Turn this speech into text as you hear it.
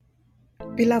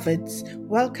Beloveds,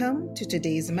 welcome to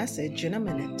today's message in a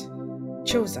minute.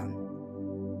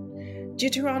 Chosen.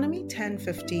 Deuteronomy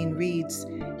 10:15 reads,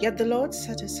 "Yet the Lord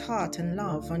set his heart and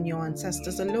love on your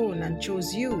ancestors alone and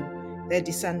chose you, their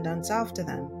descendants after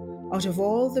them, out of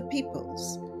all the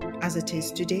peoples, as it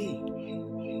is today."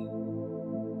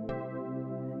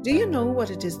 Do you know what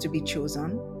it is to be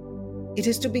chosen? It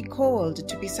is to be called,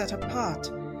 to be set apart,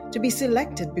 to be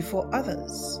selected before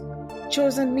others.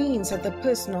 Chosen means that the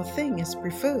person or thing is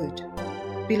preferred.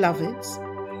 Beloveds,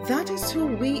 that is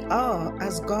who we are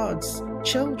as God's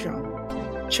children,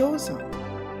 chosen.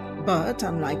 But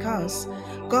unlike us,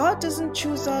 God doesn't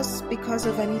choose us because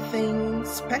of anything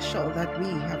special that we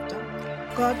have done.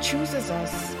 God chooses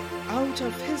us out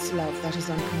of His love that is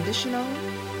unconditional,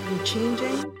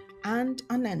 unchanging, and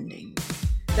unending.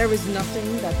 There is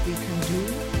nothing that we can do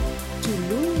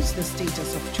to lose the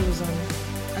status of chosen,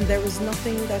 and there is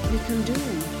nothing that we can do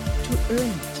to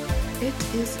earn it.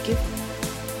 It is given.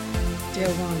 Dear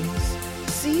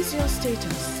ones, seize your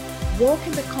status. Walk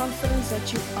in the confidence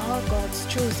that you are God's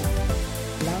chosen.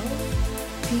 Love,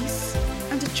 peace,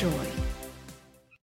 and joy.